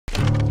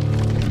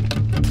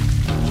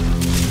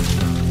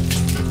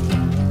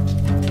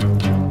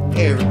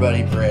Hey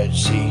everybody, Brad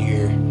C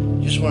here.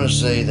 Just want to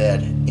say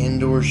that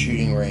indoor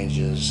shooting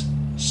ranges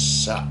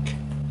suck.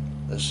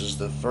 This is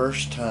the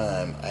first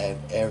time I have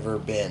ever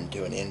been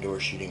to an indoor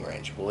shooting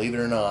range. Believe it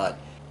or not,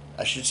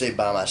 I should say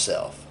by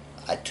myself.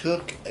 I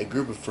took a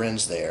group of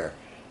friends there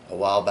a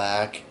while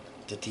back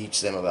to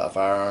teach them about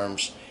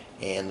firearms,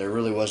 and there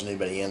really wasn't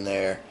anybody in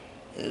there.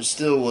 It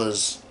still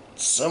was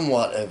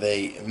somewhat of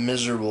a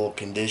miserable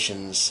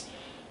conditions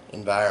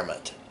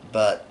environment.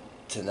 But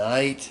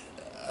tonight,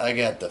 I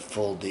got the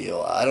full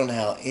deal. I don't know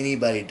how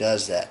anybody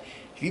does that.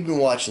 If you've been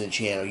watching the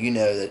channel, you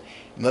know that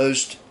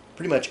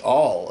pretty much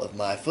all of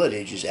my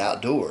footage is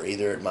outdoor,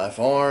 either at my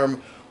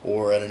farm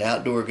or at an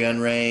outdoor gun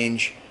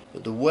range.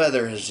 But the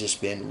weather has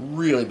just been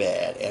really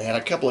bad, and I had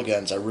a couple of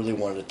guns I really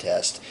wanted to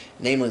test,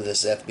 namely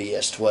this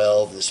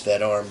FBS-12, this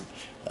Fed Arm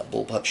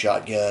bullpup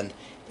shotgun,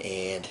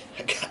 and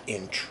I got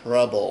in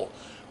trouble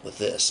with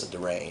this at the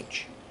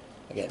range.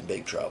 I got in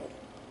big trouble.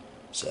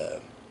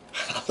 So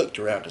I looked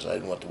around because I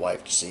didn't want the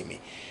wife to see me.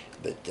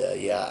 But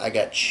yeah, I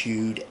got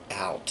chewed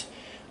out.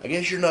 I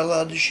guess you're not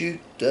allowed to shoot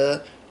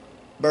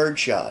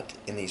birdshot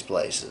in these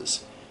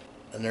places.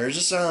 And there's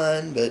a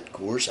sign, but of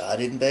course I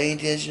didn't pay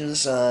attention to the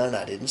sign.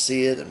 I didn't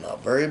see it. I'm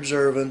not very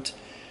observant.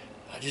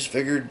 I just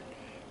figured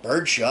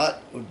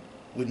birdshot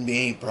wouldn't be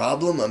any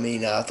problem. I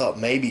mean, I thought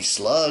maybe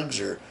slugs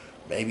or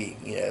maybe,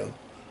 you know,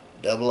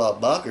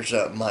 double-out buck or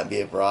something might be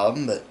a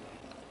problem. But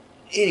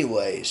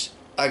anyways,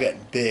 I got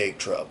in big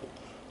trouble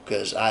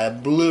because I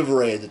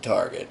obliterated the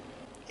target,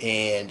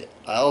 and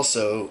I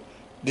also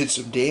did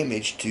some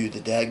damage to the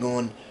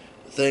daggone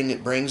thing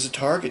that brings the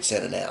targets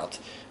in and out.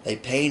 They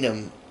paint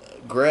them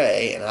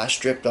gray, and I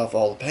stripped off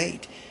all the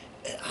paint,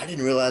 and I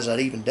didn't realize I'd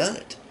even done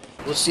it.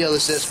 Let's see how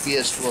this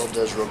SBS-12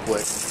 does real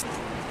quick.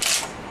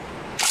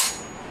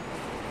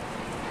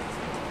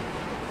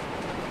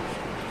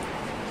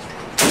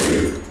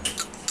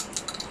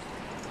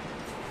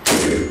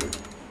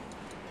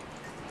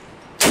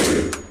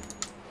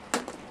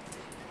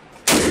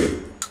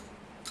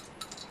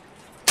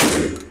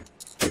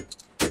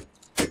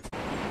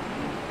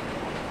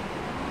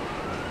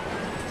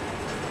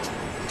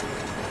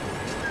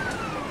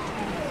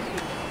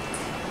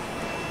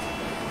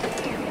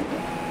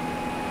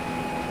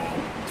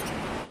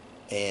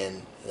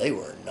 And they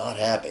were not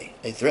happy.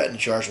 They threatened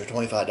to charge me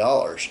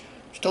 $25.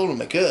 I told them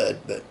they could,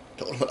 but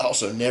told them I'd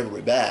also never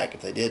be back if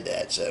they did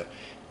that. So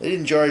they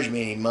didn't charge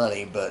me any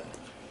money, but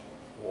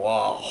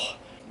wow.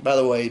 By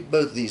the way,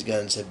 both of these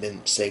guns have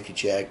been safety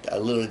checked. I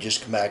literally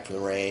just come back from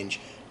the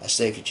range. I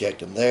safety checked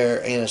them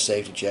there, and I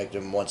safety checked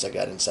them once I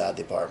got inside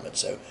the apartment.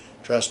 So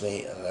trust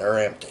me, they're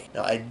empty.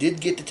 Now I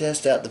did get to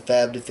test out the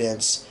Fab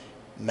Defense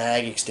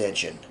Mag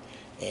Extension,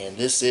 and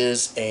this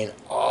is an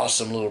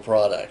awesome little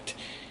product.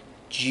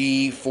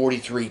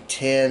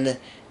 G4310,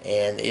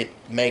 and it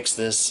makes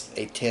this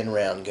a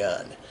 10-round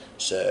gun.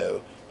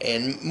 So,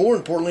 and more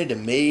importantly to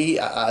me,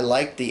 I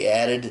like the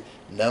added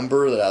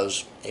number that I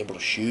was able to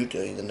shoot,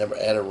 the number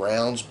of added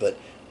rounds, but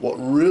what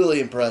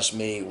really impressed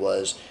me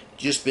was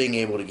just being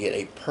able to get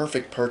a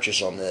perfect purchase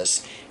on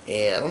this.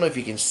 And I don't know if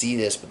you can see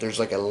this, but there's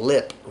like a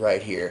lip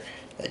right here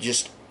that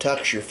just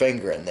tucks your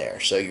finger in there.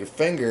 So your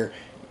finger,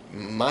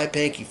 my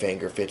pinky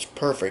finger, fits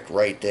perfect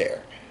right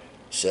there.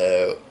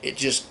 So it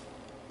just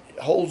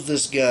holds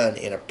this gun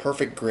in a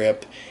perfect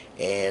grip,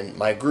 and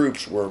my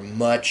groups were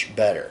much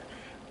better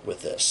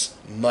with this,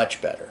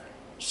 much better.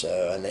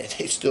 So, and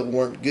they still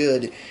weren't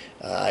good.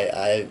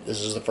 This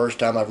is the first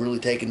time I've really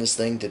taken this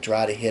thing to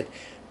try to hit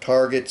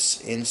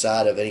targets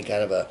inside of any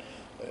kind of a,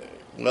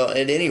 well,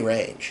 at any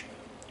range.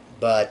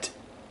 But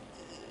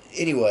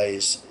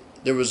anyways,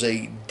 there was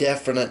a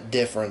definite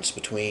difference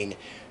between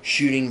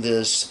shooting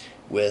this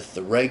with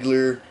the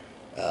regular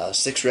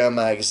 6-round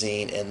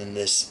magazine and then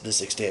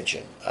this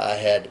extension. I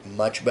had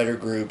much better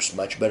groups,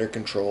 much better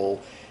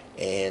control,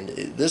 and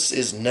this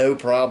is no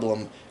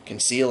problem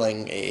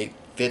concealing. It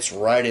fits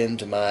right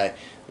into my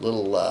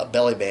little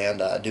belly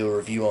band. I do a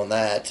review on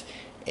that,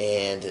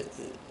 and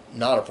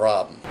not a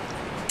problem.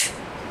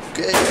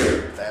 Okay,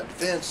 Fab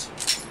Defense.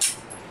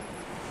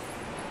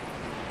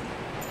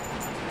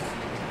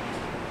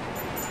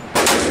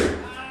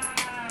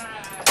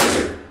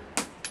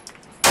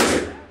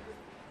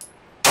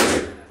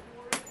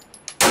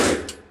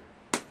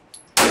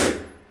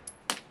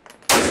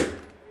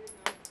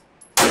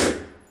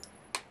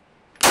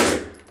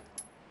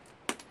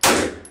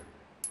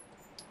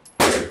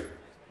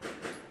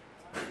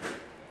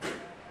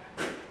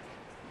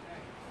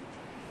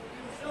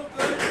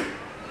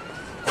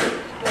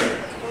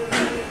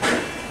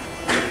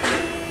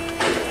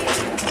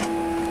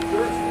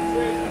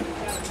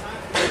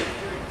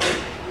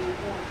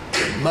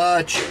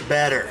 Much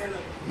better,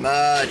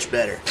 much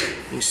better.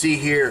 You see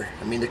here,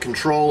 I mean, the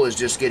control is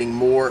just getting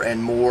more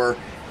and more,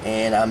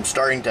 and I'm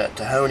starting to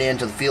hone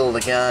into the feel of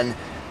the gun.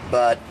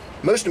 But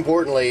most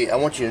importantly, I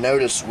want you to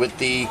notice with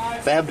the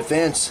Fab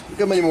Defense, look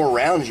how many more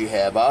rounds you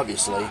have,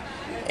 obviously,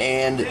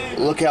 and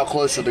look how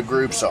closer the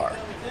groups are.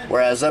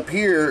 Whereas up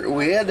here,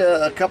 we had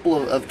a couple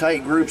of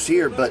tight groups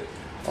here, but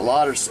a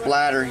lot of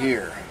splatter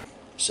here.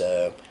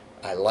 So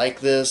I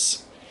like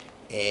this,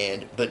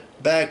 But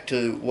back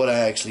to what I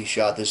actually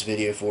shot this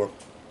video for.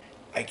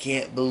 I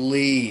can't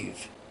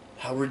believe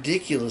how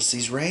ridiculous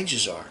these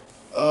ranges are.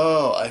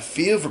 Oh, I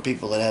feel for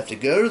people that have to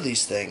go to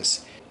these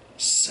things.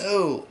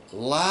 So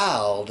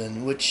loud,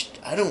 and which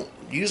I don't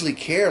usually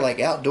care. Like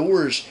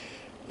outdoors,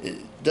 it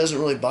doesn't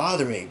really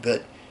bother me,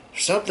 but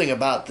something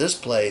about this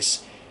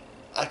place,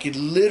 I could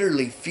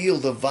literally feel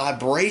the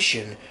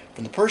vibration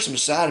from the person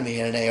beside of me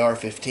had an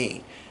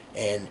AR-15,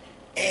 and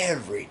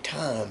every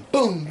time,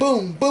 boom,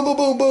 boom, boom, boom,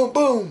 boom, boom,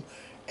 boom,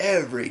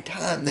 every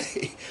time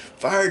they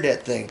fired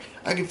that thing,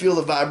 I could feel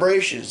the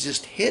vibrations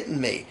just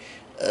hitting me,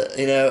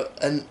 you know,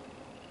 and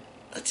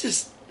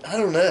I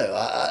don't know,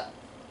 I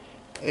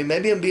mean,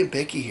 maybe I'm being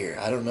picky here,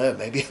 I don't know,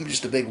 maybe I'm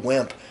just a big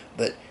wimp,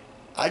 but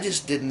I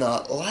just did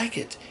not like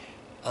it.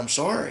 I'm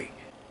sorry.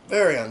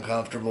 Very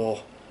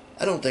uncomfortable.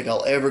 I don't think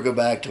I'll ever go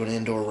back to an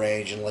indoor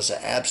range unless I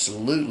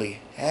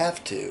absolutely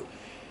have to.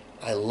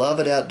 I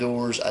love it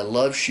outdoors. I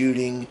love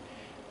shooting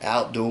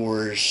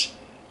outdoors,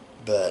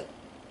 but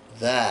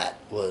that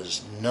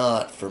was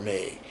not for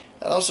me.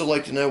 I'd also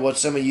like to know what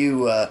some of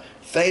you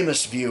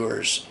famous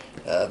viewers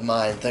of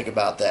mine think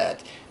about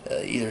that.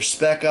 Either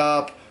Spec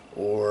Op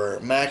or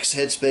Max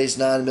Headspace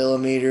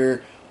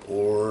 9mm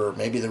or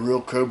maybe the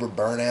real Cobra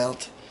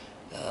Burnout.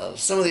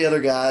 Some of the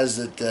other guys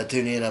that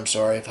tune in, I'm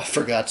sorry if I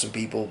forgot some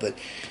people, but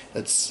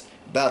that's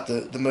about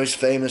the most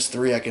famous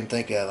three I can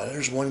think of.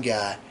 There's one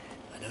guy,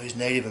 I know he's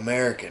Native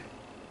American,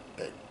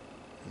 but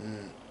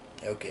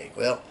okay,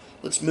 well,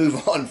 let's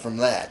move on from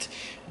that.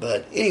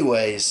 But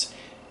anyways,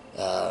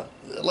 I'd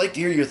like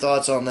to hear your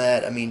thoughts on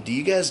that. I mean, do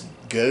you guys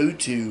go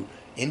to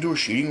indoor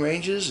shooting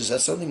ranges? Is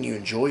that something you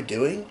enjoy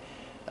doing?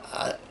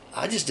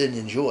 I just didn't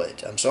enjoy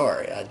it. I'm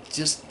sorry, I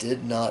just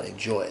did not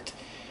enjoy it.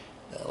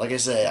 Like I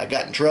say, I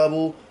got in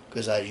trouble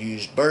because I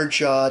used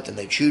birdshot and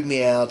they chewed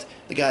me out.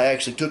 The guy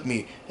actually took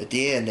me at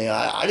the end.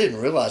 Now, I didn't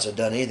realize I'd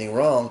done anything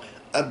wrong.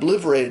 I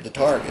obliterated the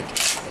target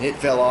and it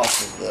fell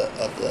off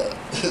of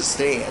the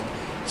stand.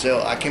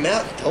 So I came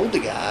out and told the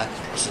guy,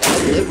 I said,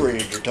 I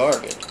obliterated your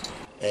target.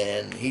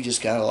 And he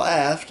just kind of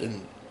laughed,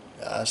 and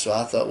so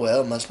I thought,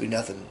 well, it must be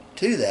nothing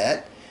to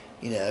that,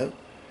 you know.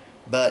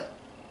 But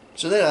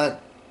so then I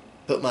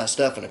put my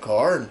stuff in the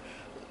car and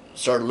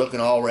started looking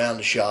all around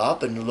the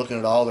shop and looking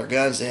at all their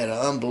guns. They had an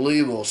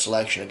unbelievable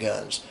selection of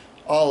guns.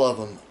 All of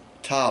them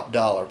top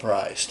dollar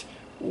priced.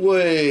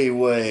 Way,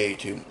 way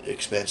too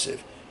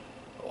expensive.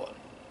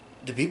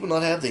 Do people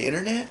not have the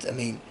internet? I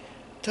mean,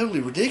 totally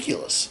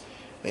ridiculous.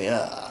 I mean,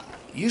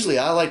 usually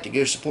I like to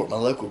go support my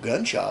local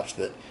gun shops,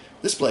 but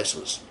this place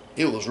was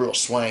real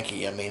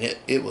swanky. I mean,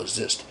 it was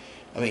just,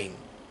 I mean,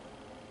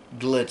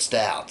 blitzed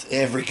out.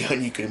 Every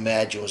gun you could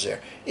imagine was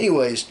there.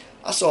 Anyways,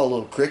 I saw a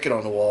little cricket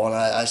on the wall, and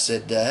I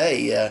said,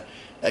 hey,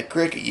 that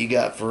cricket you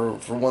got for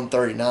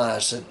 $139, I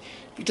said,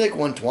 if you take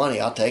 $120,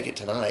 I'll take it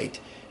tonight.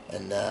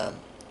 And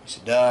he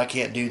said, no, I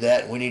can't do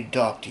that, and we need to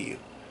talk to you.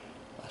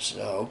 I said,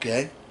 oh,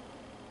 okay.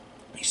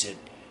 He said,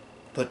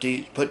 put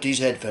these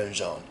headphones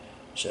on.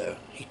 So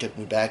he took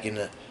me back in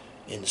the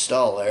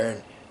stall there,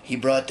 and he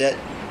brought that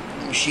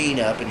machine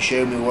up and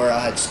showed me where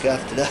I had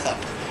scuffed it up,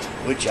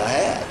 which I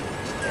had.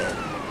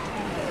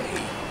 And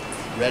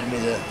he read me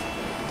the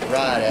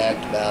riot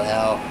act about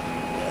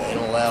how they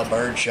don't allow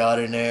birdshot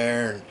in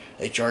there, and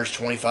they charge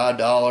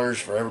 $25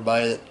 for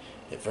everybody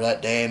for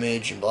that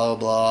damage, and blah blah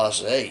blah. I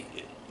said, hey,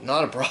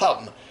 not a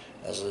problem.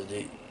 I said,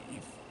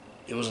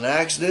 it was an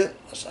accident.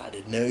 I said, I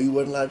didn't know you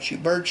wasn't allowed to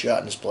shoot birdshot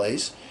in this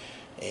place,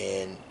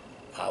 and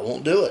I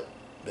won't do it.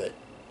 But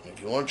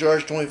if you want to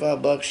charge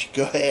 $25,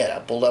 go ahead. I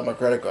pulled out my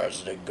credit card and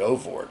said, go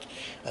for it.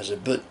 I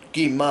said, but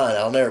keep in mind,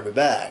 I'll never be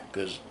back,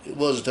 because it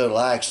was a total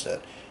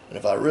accident. And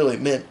if I really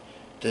meant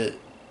to,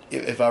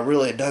 if I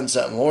really had done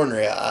something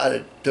ordinary, I'd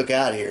have took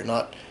out of here,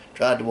 not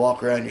tried to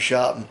walk around your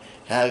shop and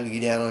haggle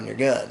you down on your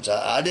guns.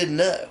 I didn't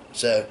know.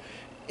 So,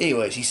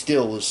 anyways, he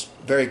still was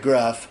very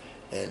gruff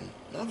and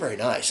not very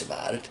nice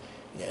about it.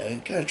 You know, he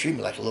kind of treated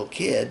me like a little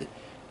kid,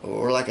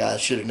 or like I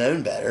should have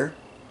known better.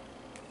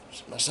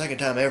 It's my second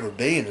time ever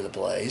being to the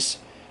place.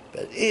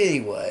 But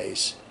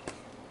anyways,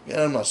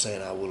 yeah, I'm not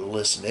saying I would have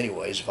listened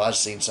anyways. If I'd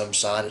seen some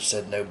sign that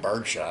said no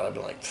birdshot, I'd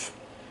be like,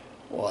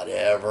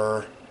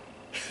 whatever.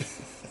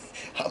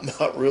 I'm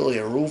not really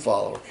a rule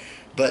follower.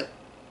 But,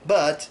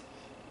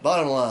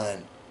 bottom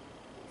line,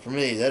 for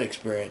me, that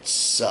experience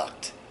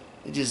sucked.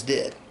 It just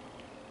did.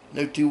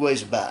 No two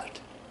ways about it.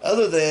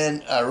 Other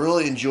than, I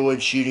really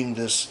enjoyed shooting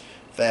this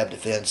Fab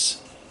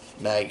Defense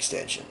Mag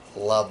Extension.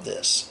 Love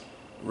this.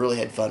 Really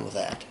had fun with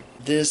that.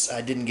 This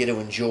I didn't get to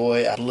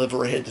enjoy. I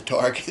obliterated the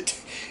target,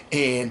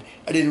 and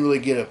I didn't really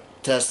get to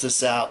test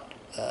this out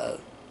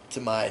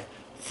to my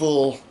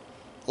full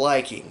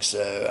liking.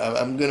 So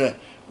I'm going to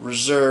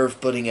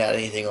reserve putting out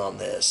anything on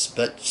this.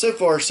 But so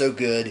far so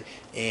good,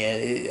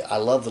 and I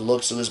love the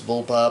looks of this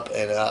bullpup,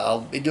 and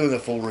I'll be doing a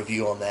full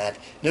review on that.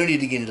 No need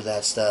to get into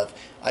that stuff.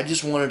 I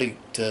just wanted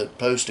to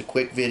post a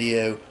quick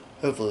video.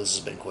 Hopefully this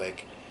has been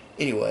quick.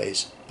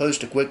 Anyways,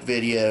 post a quick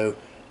video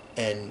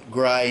and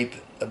gripe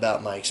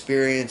about my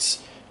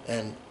experience,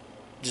 and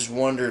just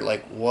wonder,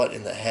 like, what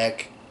in the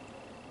heck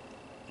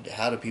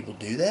How do people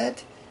do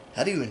that?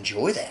 How do you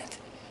enjoy that?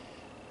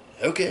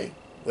 Okay,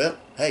 well,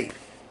 hey,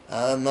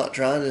 I'm not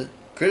trying to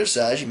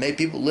criticize you. Maybe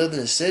people live in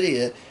a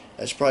city,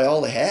 that's probably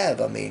all they have.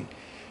 I mean,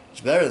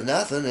 it's better than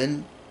nothing,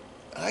 and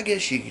I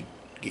guess you could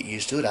get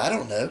used to it. I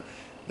don't know.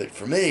 But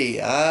for me,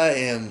 I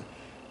am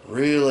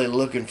really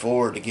looking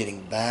forward to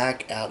getting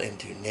back out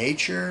into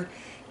nature,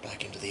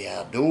 back into the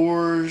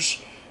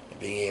outdoors, and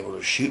being able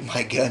to shoot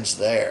my guns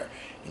there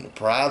in the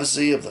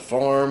privacy of the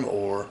farm,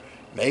 or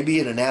maybe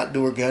at an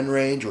outdoor gun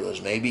range where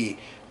there's maybe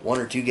one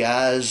or two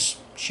guys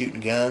shooting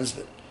guns,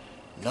 but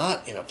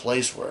not in a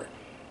place where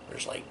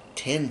there's like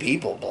 10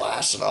 people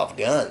blasting off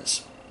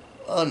guns.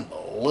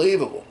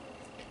 Unbelievable.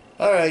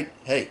 Alright,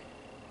 hey,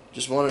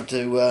 just wanted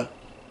to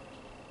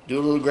do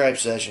a little gripe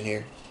session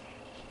here.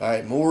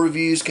 Alright, more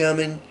reviews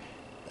coming.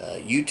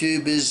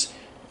 YouTube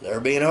they're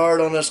being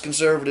hard on us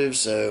conservatives,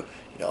 so,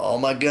 all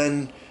my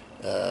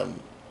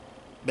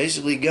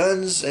basically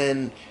guns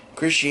and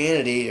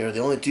Christianity are the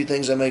only two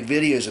things I make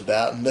videos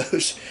about, and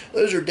those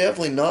are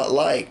definitely not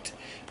liked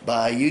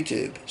by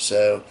YouTube.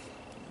 So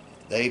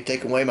they've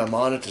taken away my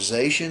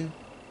monetization.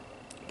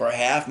 For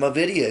half my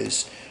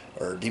videos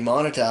are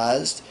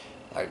demonetized.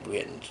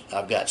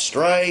 I've got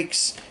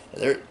strikes.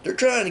 They're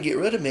trying to get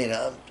rid of me, and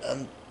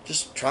I'm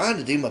just trying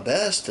to do my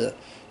best to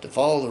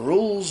follow the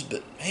rules,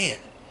 but man,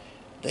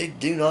 they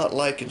do not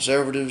like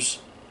conservatives,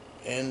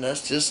 and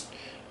that's just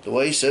the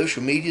way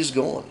social media is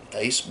going.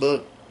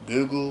 Facebook,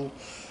 Google,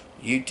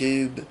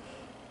 YouTube,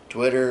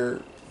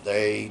 Twitter,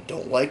 they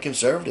don't like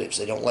conservatives.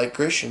 They don't like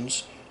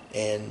Christians,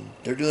 and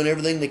they're doing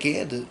everything they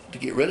can to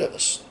get rid of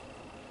us.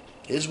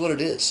 It is what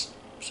it is.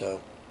 So,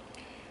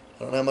 I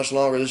don't know how much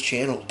longer this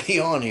channel will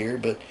be on here,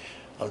 but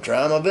I'm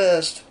trying my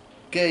best.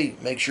 Okay,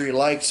 make sure you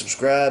like,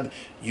 subscribe.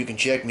 You can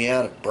check me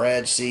out at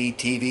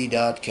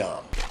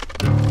bradctv.com.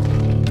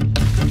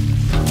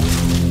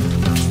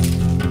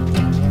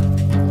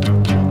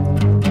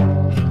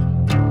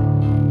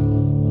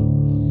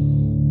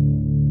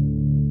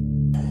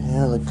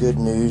 Well, the good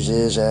news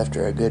is,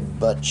 after a good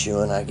butt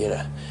chewing, I get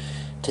to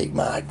take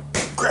my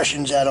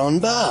aggressions out on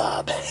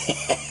Bob.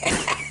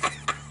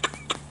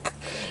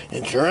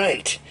 That's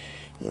right.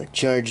 You want to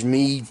charge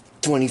me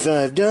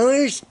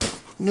 $25?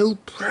 No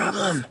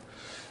problem.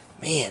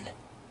 Man.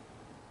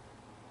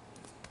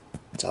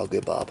 It's all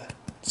good, Bob.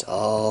 It's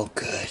all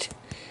good.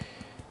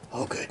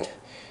 All good.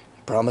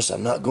 I promise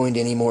I'm not going to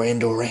any more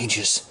indoor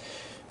ranges.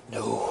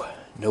 No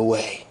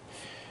way.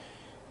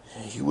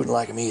 You wouldn't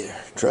like them either.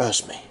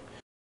 Trust me.